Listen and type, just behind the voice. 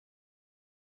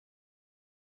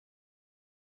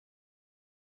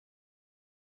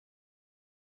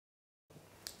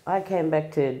I came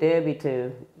back to Derby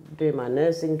to do my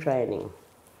nursing training,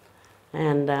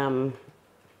 and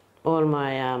all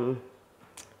my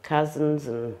cousins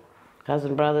and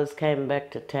cousin brothers came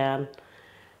back to town,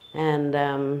 and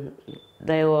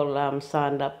they all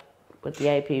signed up with the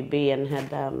APB and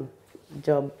had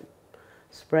job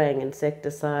spraying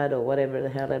insecticide or whatever the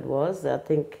hell it was. I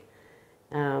think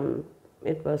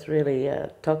it was really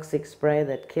a toxic spray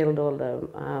that killed all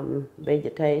the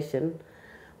vegetation.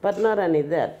 But not only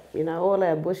that, you know, all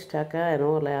our bush tucker and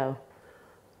all our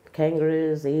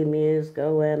kangaroos, emus,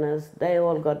 goannas, they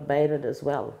all got baited as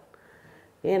well.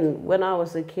 And when I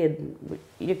was a kid,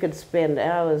 you could spend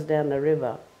hours down the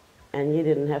river and you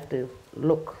didn't have to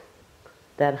look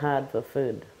that hard for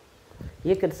food.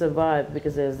 You could survive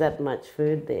because there was that much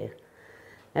food there.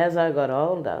 As I got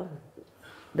older,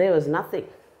 there was nothing.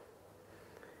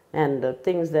 And the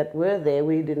things that were there,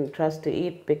 we didn't trust to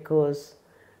eat because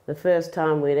the first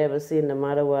time we'd ever seen the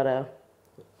Marawarra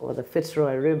or the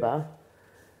Fitzroy River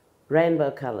rainbow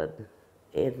coloured.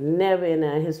 It never in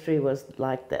our history was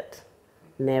like that.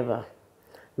 Never.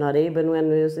 Not even when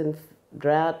we was in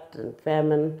drought and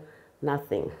famine,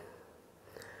 nothing.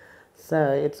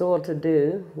 So it's all to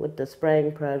do with the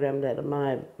spraying program that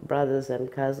my brothers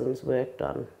and cousins worked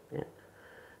on. Yeah.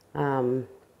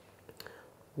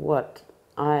 What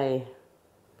I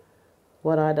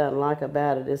don't like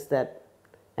about it is that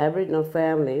Aboriginal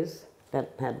families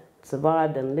that had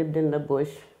survived and lived in the bush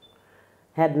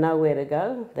had nowhere to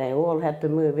go. They all had to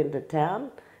move into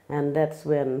town, and that's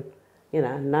when, you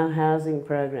know, no housing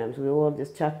programs. We all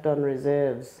just chucked on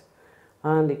reserves.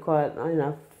 Only quite, you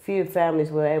know, few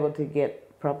families were able to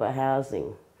get proper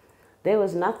housing. There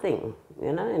was nothing,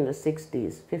 you know, in the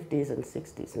 60s, 50s and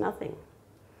 60s, nothing.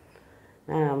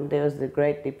 There was the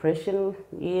Great Depression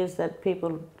years that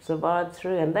people survived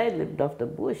through, and they lived off the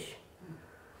bush.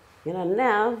 You know,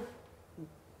 now,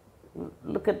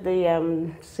 look at the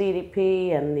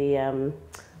CDP and the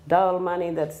dole money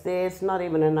that's there. It's not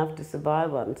even enough to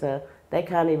survive on, so they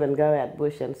can't even go out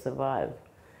bush and survive.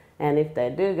 And if they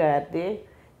do go out there,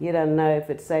 you don't know if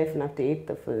it's safe enough to eat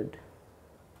the food.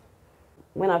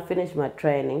 When I finished my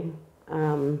training,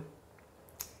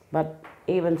 but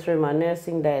even through my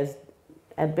nursing days,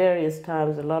 at various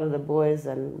times, a lot of the boys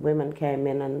and women came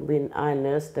in, and I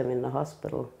nursed them in the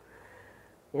hospital.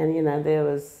 And, you know, there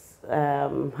was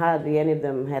hardly any of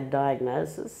them had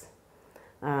diagnosis.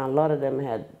 A lot of them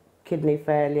had kidney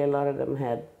failure, a lot of them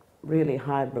had really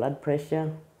high blood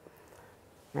pressure.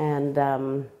 And,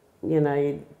 you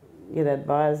know, you'd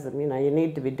advise them, you know, you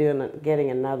need to be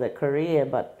getting another career,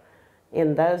 but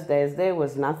in those days there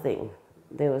was nothing.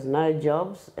 There was no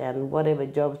jobs, and whatever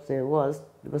jobs there was,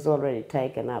 it was already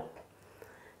taken up.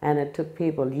 And it took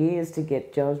people years to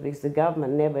get jobs because the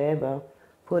government never ever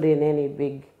put in any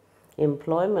big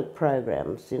employment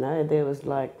programs, you know. There was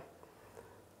like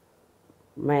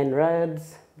main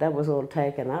roads, that was all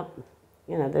taken up.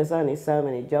 You know, there's only so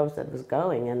many jobs that was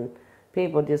going, and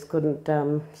people just couldn't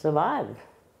survive.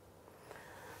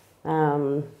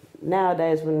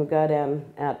 Nowadays, when we go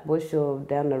out bush or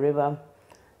down the river,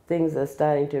 things are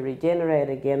starting to regenerate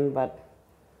again, but,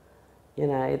 you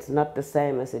know, it's not the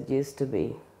same as it used to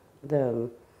be. The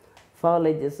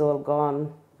foliage is all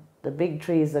gone, the big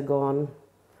trees are gone,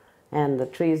 and the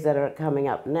trees that are coming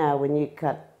up now, when you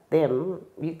cut them,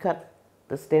 you cut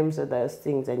the stems of those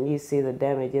things and you see the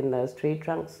damage in those tree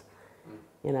trunks.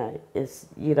 You know,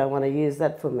 you don't want to use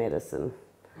that for medicine.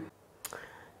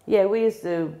 Yeah,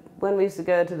 when we used to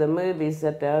go to the movies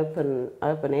at the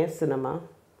open air cinema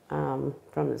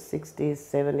from the 60s,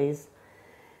 70s,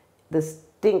 the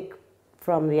stink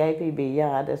from the APB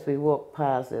yard as we walked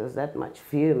past, there was that much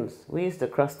fumes. We used to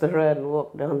cross the road and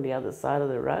walk down the other side of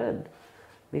the road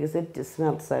because it just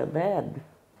smelled so bad.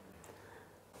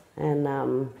 And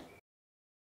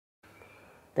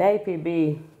the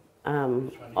APB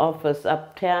office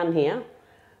uptown here,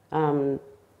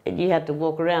 you had to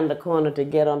walk around the corner to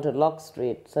get onto Lock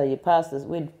Street. So you pass this,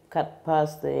 we'd cut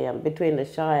past the, between the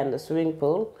Shire and the swimming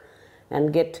pool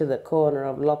and get to the corner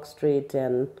of Lock Street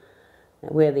and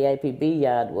where the APB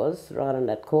yard was, right on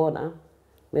that corner.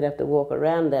 We'd have to walk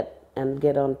around that and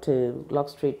get onto Lock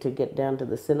Street to get down to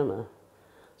the cinema.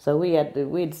 So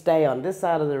we'd stay on this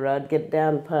side of the road, get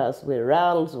down past where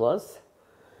Rowell's was,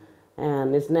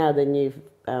 and it's now the new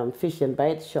fish and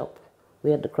bait shop.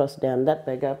 We had to cross down that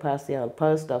way, go past the old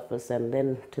post office and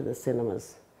then to the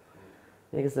cinemas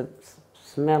because the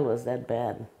smell was that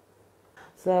bad.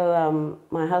 So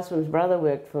my husband's brother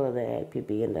worked for the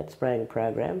APB in that spraying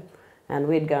program, and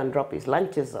we'd go and drop his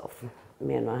lunches off,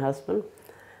 me and my husband.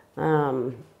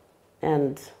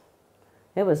 And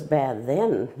it was bad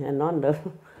then, and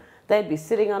They'd be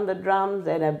sitting on the drums,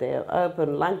 they'd have their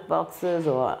open lunch boxes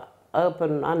or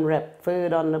open unwrapped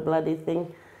food on the bloody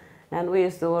thing. And we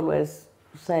used to always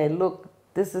say, look,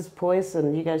 this is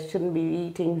poison, you guys shouldn't be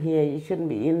eating here, you shouldn't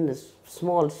be in this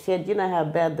small shed. You know how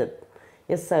bad that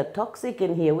it's so toxic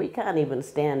in here, we can't even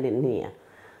stand in here.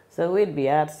 So we'd be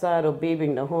outside or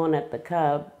beeping the horn at the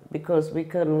car because we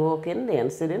couldn't walk in there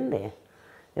and sit in there.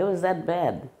 It was that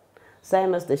bad.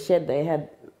 Same as the shed they had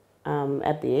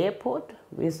at the airport.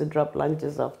 We used to drop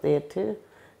lunches off there too.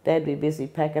 They'd be busy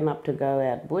packing up to go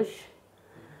out bush.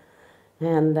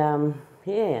 And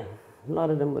yeah, a lot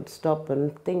of them would stop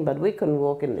and think, but we couldn't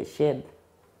walk in the shed.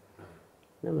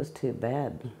 It was too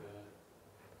bad.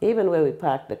 Even where we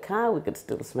parked the car, we could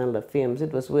still smell the fumes.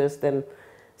 It was worse than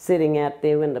sitting out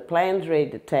there when the plane's ready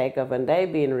to take off and they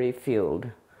being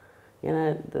refueled. You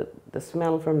know, the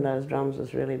smell from those drums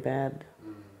was really bad.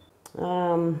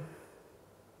 There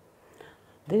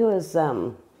was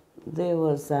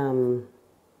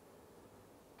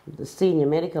the senior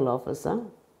medical officer,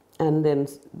 and then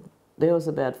there was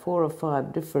about 4 or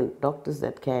 5 different doctors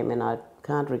that came, and I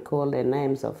can't recall their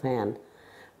names offhand,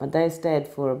 but they stayed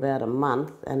for about a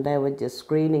month and they were just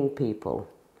screening people.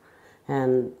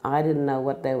 And I didn't know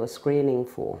what they were screening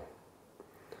for,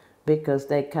 because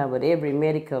they covered every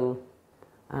medical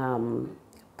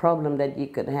problem that you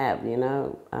could have, you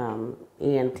know,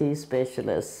 ENT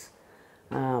specialists,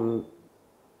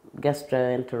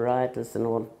 gastroenteritis and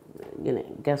all, you know,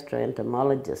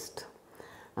 gastroentomologist,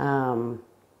 bone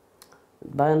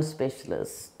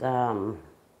specialist,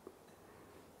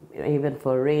 even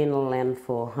for renal and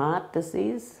for heart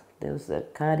disease. There was a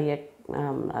cardiac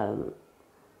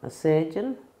a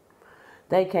surgeon.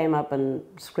 They came up and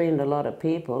screened a lot of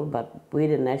people, but we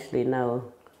didn't actually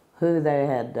know who they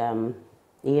had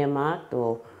earmarked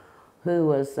or who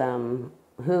were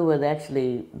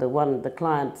actually the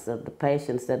clients of the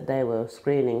patients that they were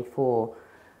screening for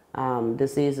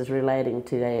diseases relating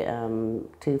to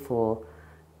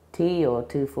 24T or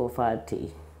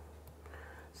 245T.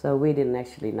 So we didn't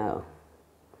actually know.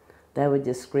 They were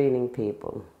just screening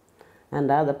people. And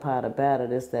the other part about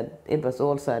it is that it was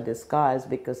also disguised,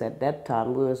 because at that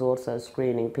time we was also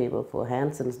screening people for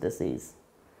Hansen's disease.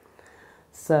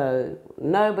 So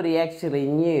nobody actually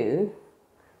knew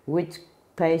which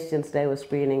patients they were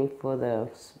screening for the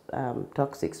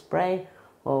toxic spray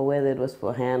or whether it was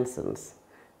for Hansen's,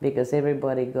 because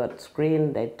everybody got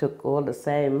screened. They took all the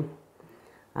same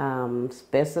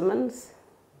specimens.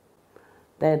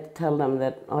 They'd tell them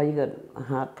that, oh, you got a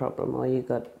heart problem, or you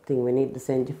got thing, we need to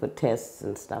send you for tests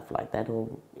and stuff like that. Or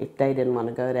if they didn't want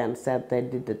to go down south, they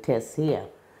did the tests here.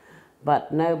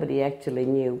 But nobody actually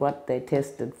knew what they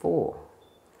tested for.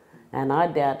 And I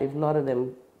doubt if a lot of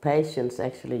them patients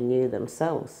actually knew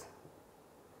themselves.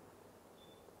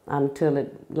 Until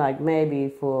it, like maybe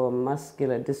for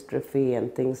muscular dystrophy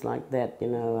and things like that, you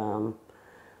know,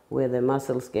 where the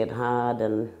muscles get hard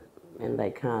and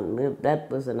they can't move. That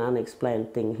was an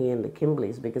unexplained thing here in the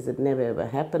Kimberleys, because it never ever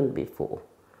happened before.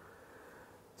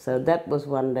 So that was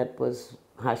one that was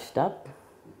hushed up,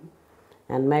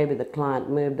 and maybe the client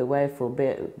moved away for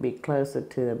be closer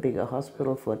to a bigger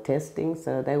hospital for testing,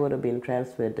 so they would have been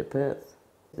transferred to Perth.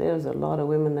 There was a lot of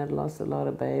women that lost a lot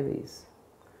of babies,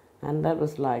 and that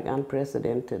was like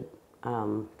unprecedented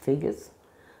figures.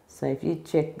 So if you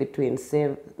check between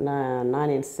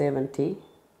 1970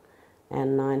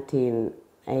 and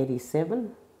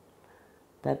 1987,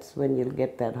 that's when you'll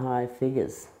get that high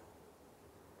figures.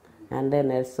 And then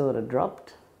they sort of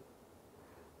dropped.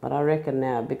 But I reckon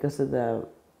now, because of the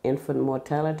infant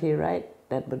mortality rate,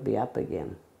 that would be up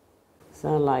again.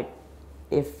 So like,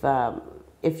 if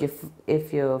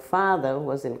your father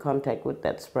was in contact with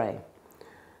that spray,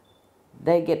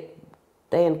 they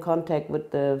in contact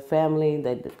with the family,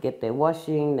 they get their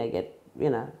washing, they get, you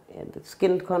know, the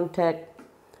skin contact,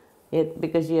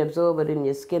 because you absorb it in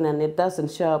your skin, and it doesn't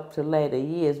show up till later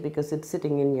years because it's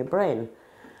sitting in your brain.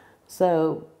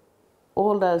 So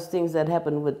all those things that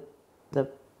happen with the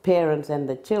parents and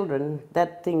the children,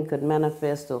 that thing could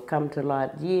manifest or come to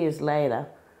light years later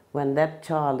when that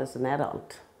child is an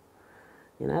adult.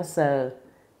 You know, so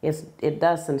it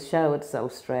doesn't show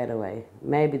itself straight away.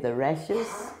 Maybe the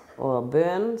rashes or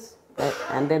burns,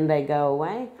 and then they go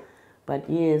away. But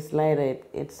years later,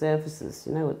 it surfaces,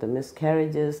 you know, with the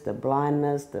miscarriages, the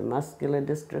blindness, the muscular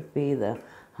dystrophy, the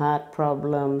heart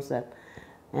problems,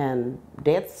 and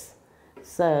deaths.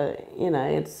 So, you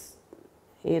know,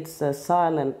 it's a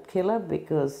silent killer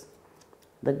because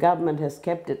the government has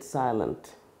kept it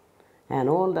silent. And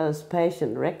all those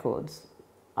patient records,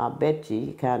 I bet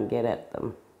you can't get at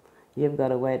them. You've got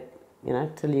to wait, you know,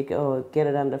 till you go get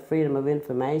it under Freedom of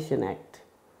Information Act.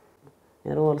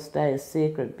 It all stays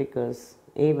secret because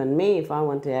even me, if I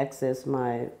want to access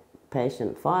my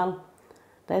patient file,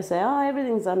 they say, oh,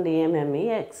 everything's on the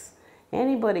MMEX.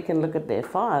 Anybody can look at their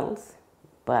files,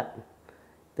 but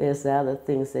there's the other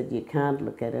things that you can't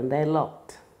look at, and they're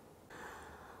locked.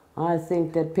 I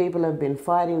think that people have been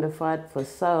fighting the fight for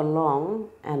so long,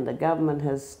 and the government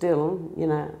has still,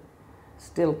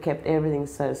 still kept everything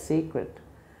so secret.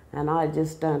 And I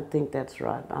just don't think that's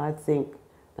right. I think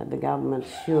that the government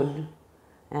should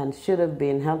have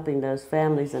been helping those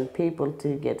families and people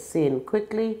to get seen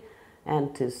quickly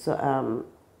and to,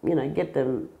 get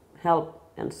them help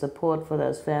and support for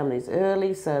those families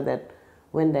early, so that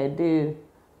when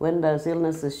those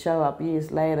illnesses show up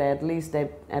years later, at least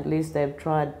they've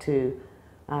tried to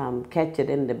catch it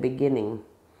in the beginning.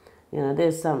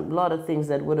 There's a lot of things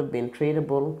that would have been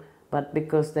treatable, but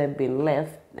because they've been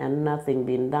left and nothing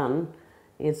been done,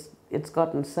 it's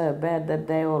gotten so bad that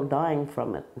they're all dying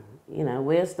from it.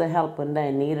 Where's the help when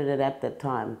they needed it at the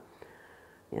time?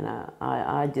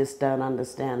 I just don't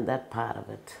understand that part of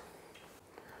it.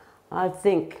 I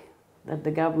think that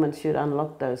the government should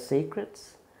unlock those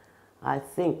secrets. I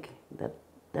think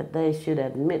that they should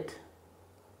admit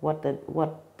what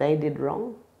they did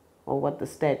wrong, or what the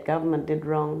state government did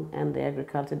wrong and the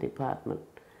agriculture department.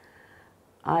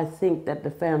 I think that the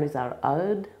families are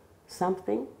owed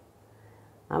something.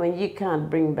 I mean, you can't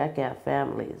bring back our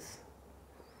families,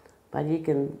 but you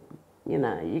can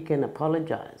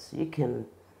apologize. You can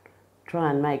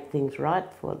try and make things right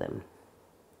for them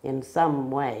in some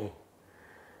way.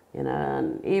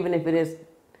 And even if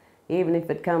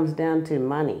it comes down to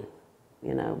money,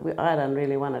 I don't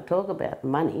really want to talk about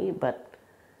money, but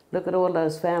look at all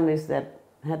those families that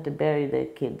had to bury their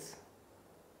kids,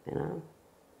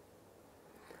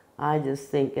 I just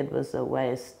think it was a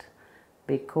waste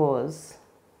because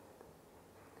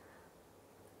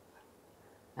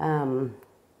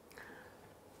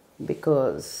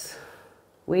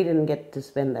we didn't get to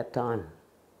spend that time.